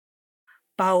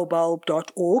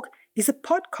Baobulb.org is a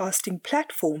podcasting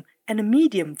platform and a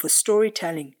medium for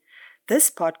storytelling.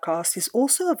 This podcast is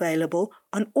also available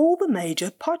on all the major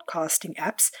podcasting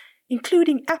apps,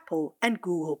 including Apple and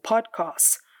Google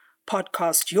Podcasts.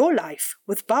 Podcast your life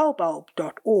with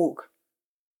Baobulb.org.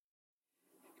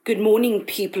 Good morning,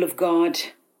 people of God.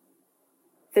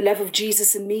 The love of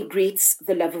Jesus in me greets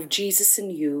the love of Jesus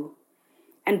in you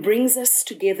and brings us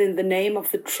together in the name of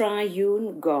the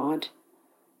triune God,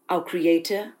 our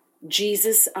Creator,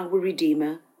 Jesus, our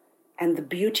Redeemer, and the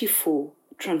beautiful,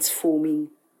 transforming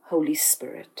Holy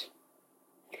Spirit.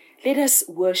 Let us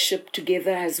worship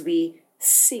together as we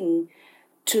sing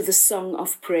to the song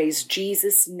of praise,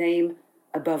 Jesus' name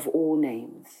above all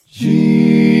names.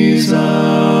 Jesus,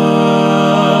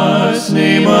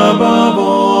 name above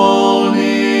all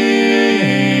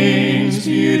names,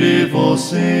 beautiful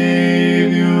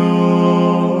Savior,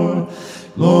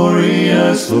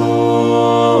 glorious Lord,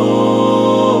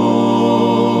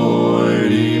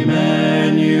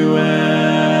 Emmanuel,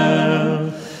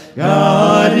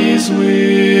 God is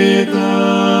with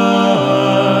us,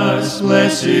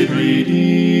 blessed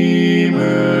Redeemer,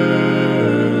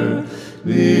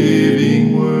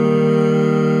 living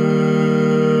Word.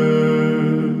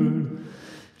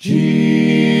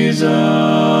 Jesus,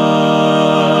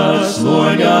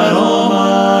 Lord God Almighty,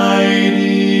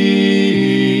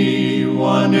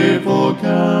 wonderful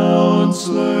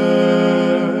Counselor,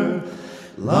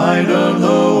 Light of the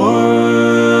world,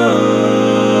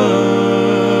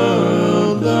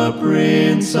 the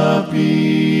Prince of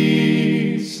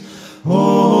Peace,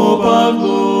 hope of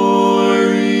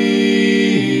glory,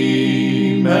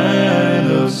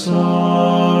 man of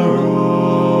sorrow,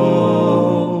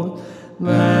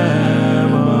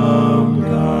 Lamb of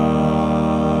God.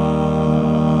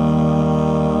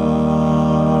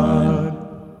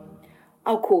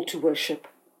 Our call to worship.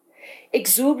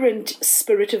 Exuberant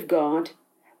Spirit of God,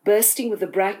 bursting with the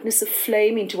brightness of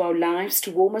flame into our lives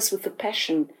to warm us with the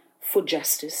passion for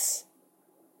justice.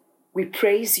 We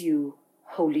praise you,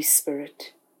 Holy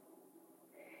Spirit.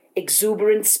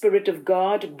 Exuberant Spirit of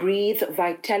God, breathe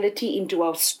vitality into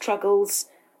our struggles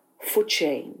for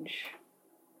change.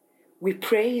 We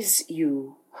praise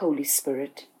you, Holy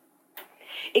Spirit.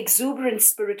 Exuberant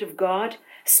Spirit of God,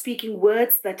 speaking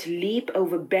words that leap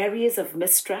over barriers of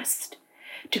mistrust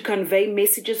to convey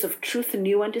messages of truth and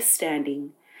new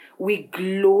understanding. We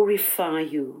glorify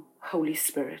you, Holy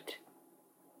Spirit.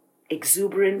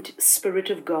 Exuberant Spirit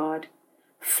of God,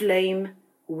 flame,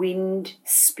 wind,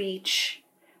 speech,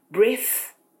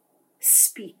 breath,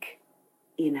 speak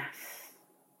in us.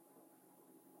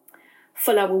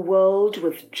 Fill our world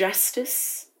with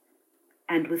justice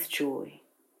and with joy.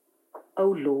 O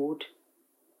Lord,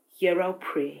 hear our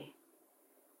prayer.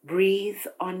 Breathe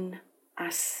on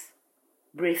us,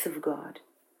 breath of God,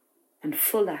 and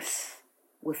fill us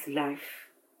with life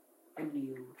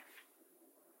anew.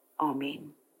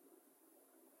 Amen.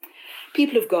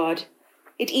 People of God,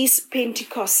 it is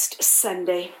Pentecost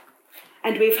Sunday,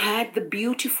 and we've had the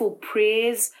beautiful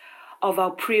prayers of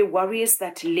our prayer warriors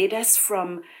that led us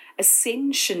from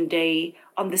Ascension Day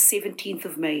on the 17th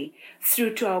of May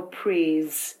through to our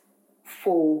prayers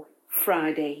for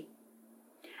Friday.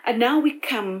 And now we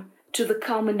come to the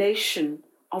culmination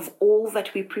of all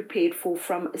that we prepared for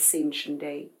from Ascension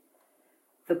Day,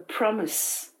 the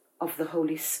promise of the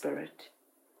Holy Spirit,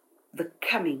 the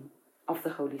coming of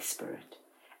the Holy Spirit.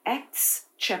 Acts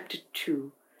chapter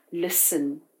 2,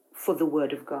 listen for the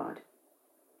word of God.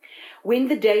 When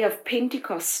the day of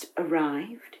Pentecost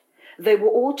arrived, they were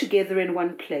all together in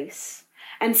one place,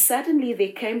 and suddenly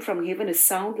there came from heaven a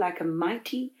sound like a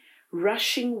mighty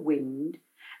rushing wind,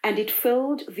 and it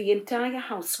filled the entire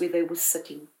house where they were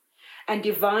sitting. And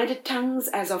divided tongues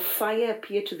as of fire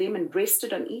appeared to them and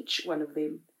rested on each one of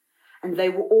them. And they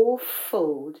were all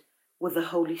filled with the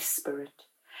Holy Spirit,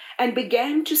 and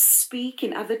began to speak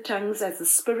in other tongues as the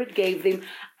Spirit gave them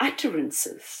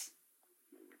utterances.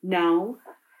 Now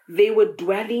there were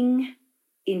dwelling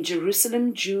in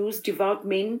Jerusalem Jews, devout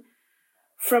men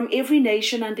from every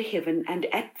nation under heaven, and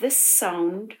at this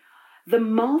sound the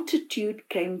multitude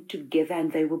came together,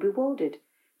 and they were bewildered,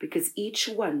 because each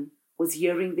one was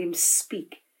hearing them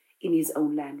speak in his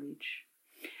own language.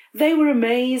 They were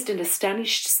amazed and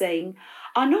astonished, saying,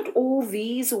 "Are not all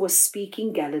these who are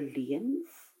speaking Galileans?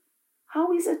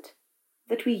 How is it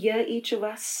that we hear each of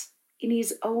us in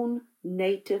his own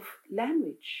native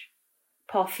language?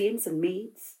 Parthians and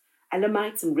Medes,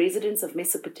 Elamites and residents of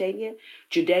Mesopotamia,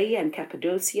 Judea and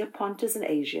Cappadocia, Pontus and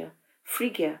Asia,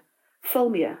 Phrygia,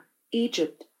 Phrygia,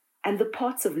 Egypt, and the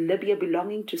parts of Libya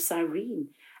belonging to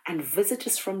Cyrene, and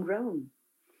visitors from Rome,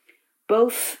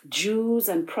 both Jews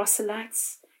and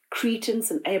proselytes, Cretans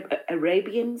and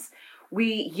Arabians,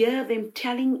 we hear them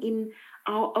telling in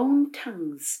our own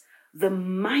tongues the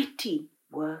mighty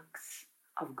works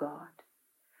of God.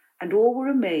 And all were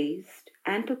amazed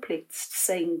and perplexed,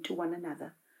 saying to one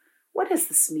another, "What does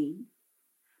this mean?"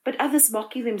 But others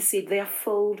mocking them said, "They are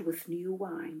filled with new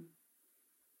wine."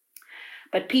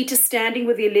 But Peter, standing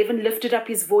with the 11, lifted up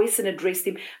his voice and addressed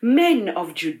them, "Men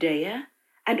of Judea,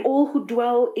 and all who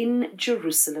dwell in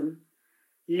Jerusalem,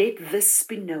 let this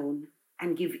be known,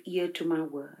 and give ear to my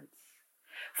words.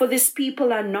 For this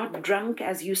people are not drunk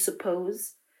as you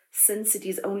suppose, since it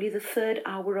is only the 3rd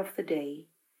hour of the day.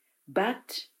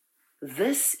 But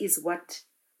this is what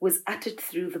was uttered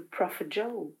through the prophet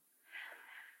Joel.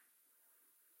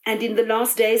 And in the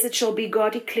last days it shall be,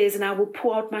 God declares, and I will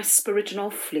pour out my spirit on all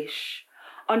flesh.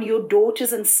 On your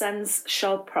daughters and sons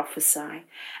shall prophesy,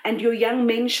 and your young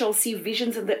men shall see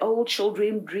visions, and the old shall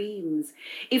dream dreams.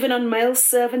 Even on male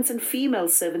servants and female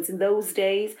servants in those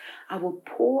days I will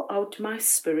pour out my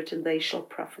spirit, and they shall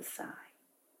prophesy.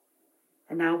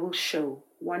 And I will show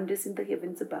wonders in the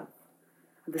heavens above,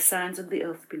 and the signs on the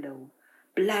earth below,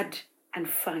 blood and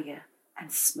fire and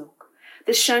smoke.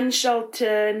 The sun shall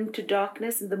turn to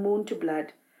darkness and the moon to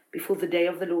blood before the day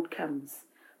of the Lord comes,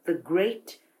 the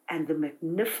great and the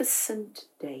magnificent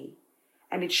day.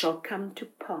 And it shall come to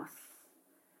pass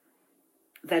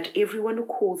that everyone who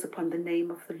calls upon the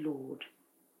name of the Lord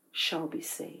shall be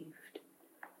saved.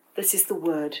 This is the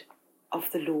word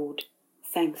of the Lord.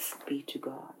 Thanks be to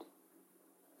God.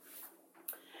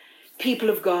 People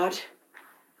of God,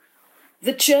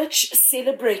 the church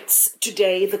celebrates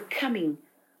today the coming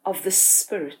of the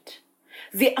Spirit,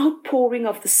 the outpouring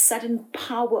of the sudden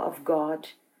power of God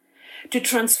to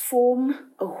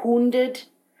transform a wounded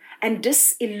and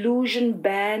disillusioned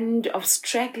band of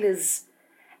stragglers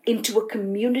into a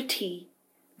community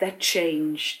that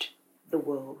changed the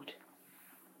world.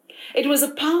 It was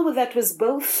a power that was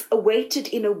both awaited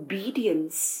in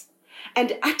obedience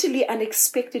and utterly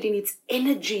unexpected in its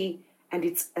energy and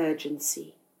its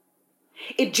urgency.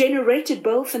 It generated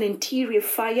both an interior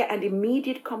fire and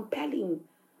immediate compelling,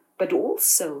 but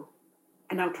also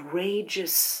an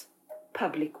outrageous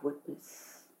public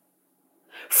witness.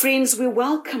 Friends, we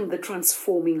welcome the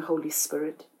transforming Holy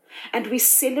Spirit, and we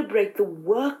celebrate the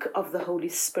work of the Holy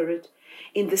Spirit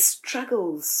in the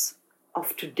struggles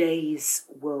of today's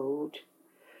world,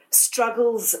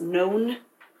 struggles known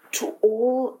to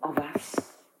all of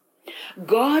us.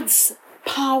 God's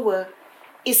power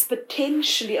is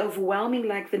potentially overwhelming,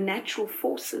 like the natural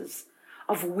forces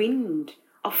of wind,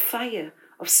 of fire,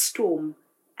 of storm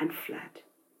and flood.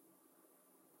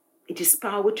 It is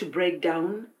power to break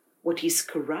down what is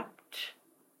corrupt,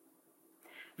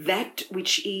 that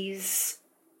which is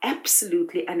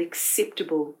absolutely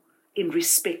unacceptable in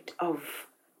respect of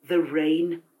the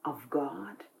reign of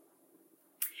God,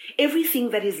 everything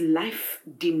that is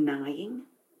life-denying,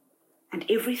 and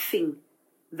everything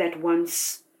that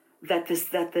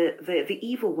the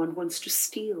evil one wants to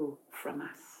steal from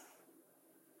us.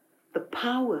 The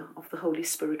power of the Holy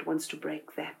Spirit wants to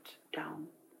break that down.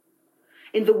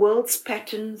 In the world's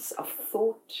patterns of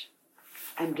thought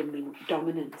and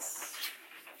dominance.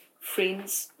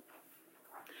 Friends,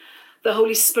 the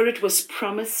Holy Spirit was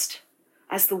promised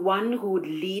as the one who would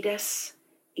lead us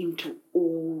into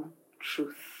all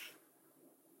truth.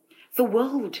 The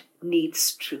world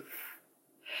needs truth.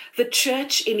 The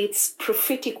church, in its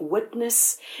prophetic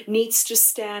witness, needs to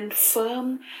stand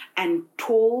firm and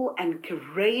tall and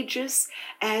courageous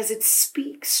as it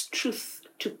speaks truth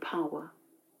to power.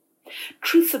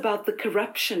 Truth about the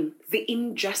corruption, the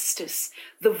injustice,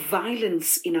 the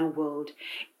violence in our world,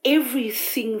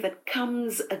 everything that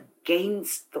comes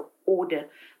against the order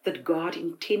that God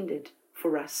intended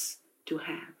for us to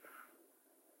have.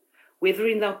 Whether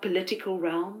in our political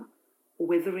realm or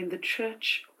whether in the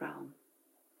church realm.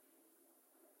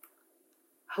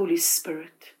 Holy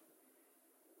Spirit,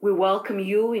 we welcome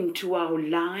you into our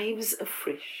lives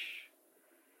afresh,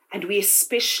 and we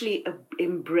especially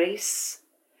embrace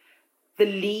the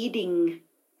leading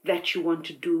that you want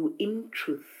to do in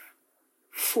truth,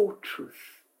 for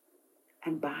truth,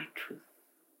 and by truth.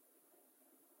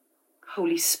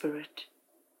 Holy Spirit,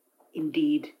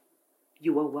 indeed,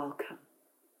 you are welcome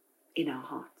in our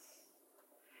hearts,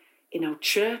 in our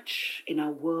church, in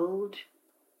our world.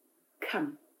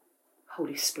 Come,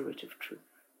 Holy Spirit of truth.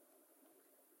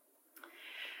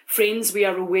 Friends, we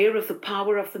are aware of the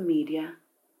power of the media,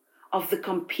 of the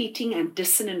competing and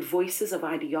dissonant voices of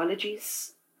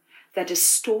ideologies that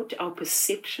distort our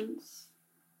perceptions.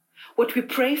 What we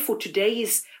pray for today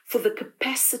is for the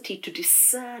capacity to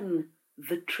discern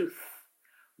the truth,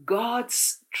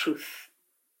 God's truth.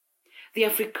 The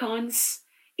Afrikaans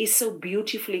is so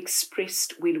beautifully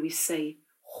expressed when we say,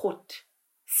 God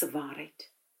se waarheid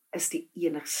is die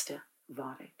enigste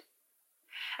waarheid.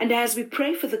 And as we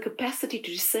pray for the capacity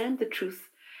to discern the truth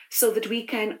so that we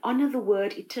can honor the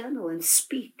word eternal and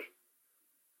speak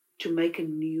to make a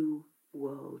new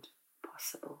world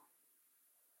possible.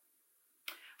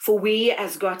 For we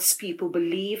as God's people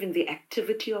believe in the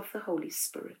activity of the Holy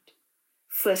Spirit.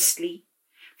 Firstly,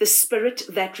 the Spirit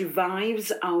that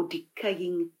revives our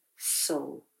decaying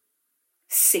soul.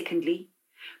 Secondly,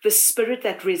 the Spirit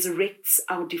that resurrects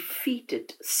our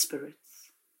defeated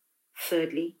spirits.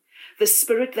 Thirdly, the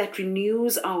Spirit that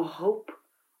renews our hope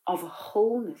of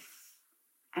wholeness.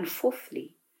 And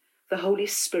fourthly, the Holy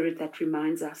Spirit that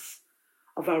reminds us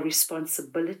of our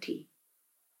responsibility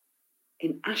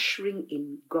in ushering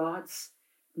in God's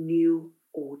new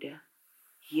order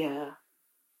here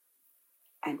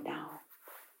and now.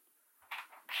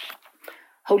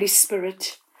 Holy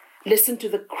Spirit, listen to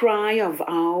the cry of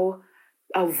our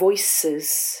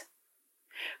voices,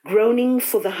 groaning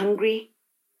for the hungry.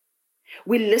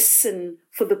 We listen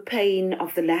for the pain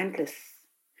of the landless.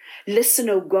 Listen,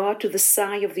 O God, to the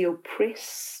sigh of the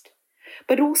oppressed,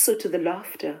 but also to the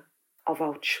laughter of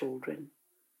our children.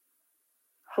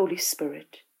 Holy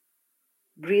Spirit,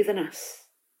 breathe in us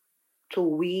till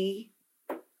we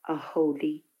are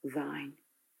wholly thine.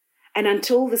 And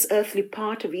until this earthly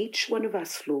part of each one of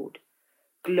us, Lord,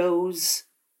 glows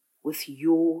with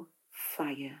your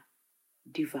fire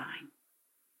divine.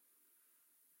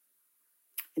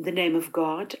 In the name of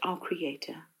God, our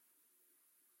Creator,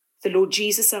 the Lord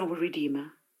Jesus, our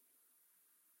Redeemer,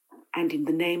 and in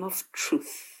the name of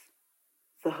truth,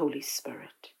 the Holy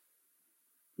Spirit,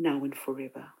 now and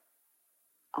forever.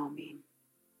 Amen.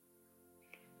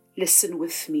 Listen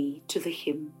with me to the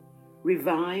hymn,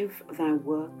 Revive Thy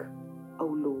Work, O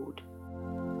Lord.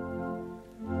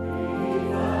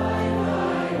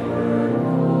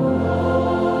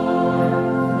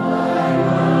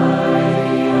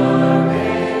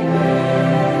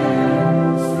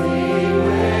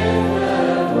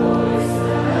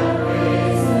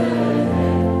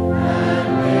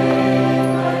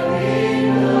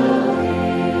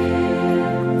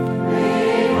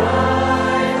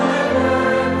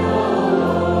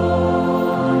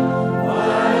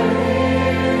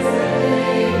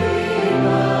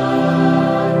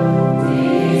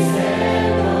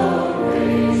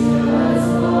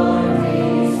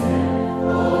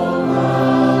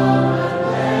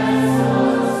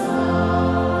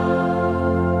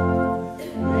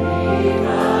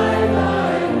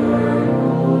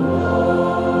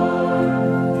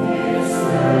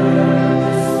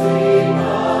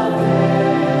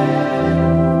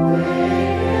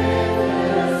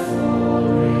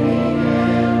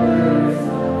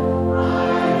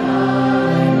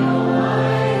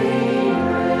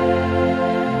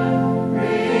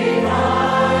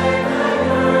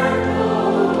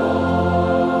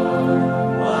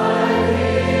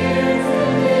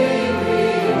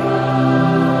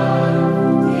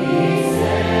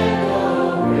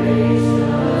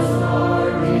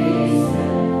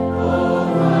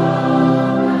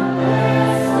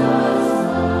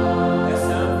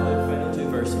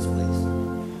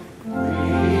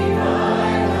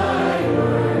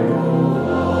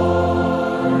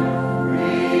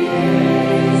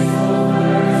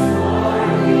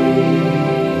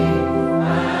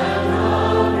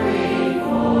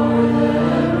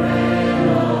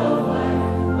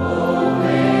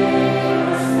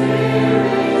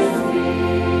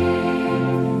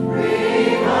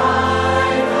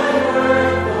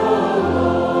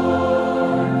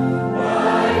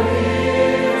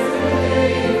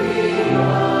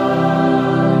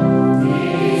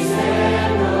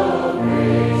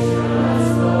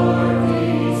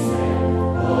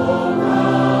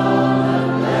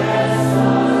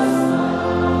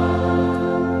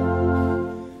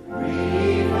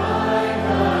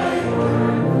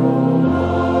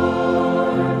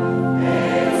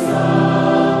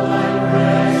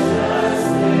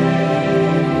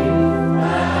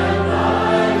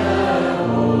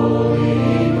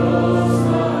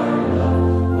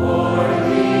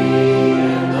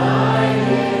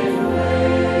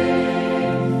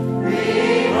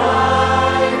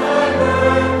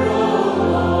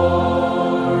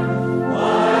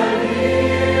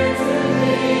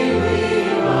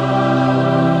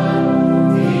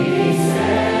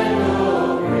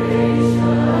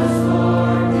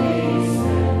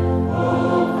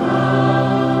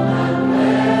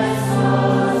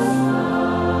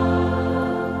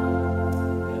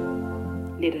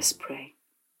 Let us pray.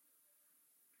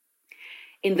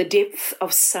 In the depth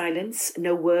of silence,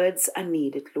 no words are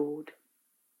needed, Lord.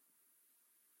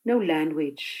 no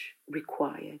language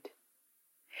required.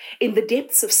 In the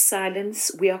depths of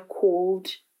silence, we are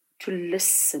called to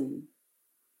listen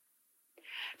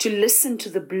to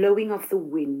the blowing of the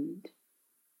wind,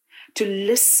 to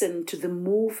listen to the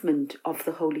movement of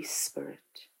the Holy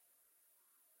Spirit,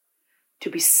 to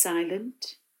be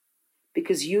silent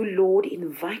because you, Lord,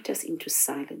 invite us into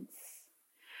silence.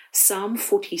 Psalm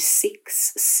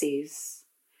 46 says,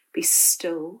 "Be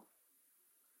still,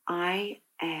 I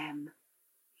am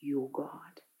your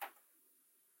God."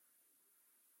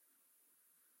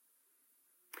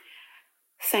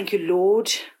 Thank you,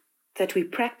 Lord, that we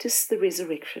practice the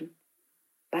resurrection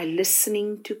by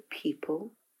listening to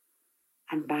people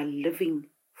and by living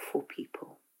for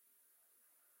people.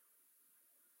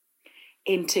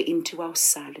 Enter into our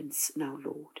silence now,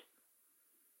 Lord,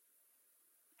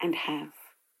 and have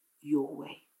your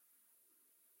way.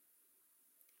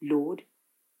 Lord,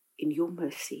 in your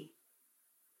mercy,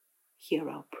 hear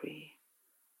our prayer.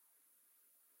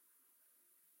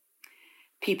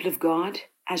 People of God,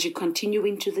 as you continue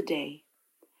into the day,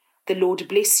 the Lord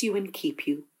bless you and keep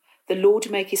you. The Lord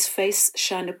make his face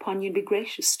shine upon you and be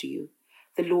gracious to you.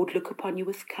 The Lord look upon you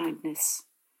with kindness,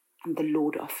 and the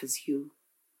Lord offers you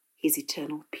his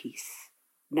eternal peace,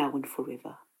 now and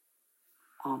forever.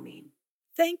 Amen.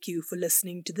 Thank you for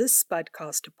listening to this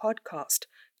Spudcaster podcast.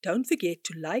 Don't forget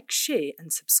to like, share,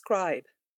 and subscribe.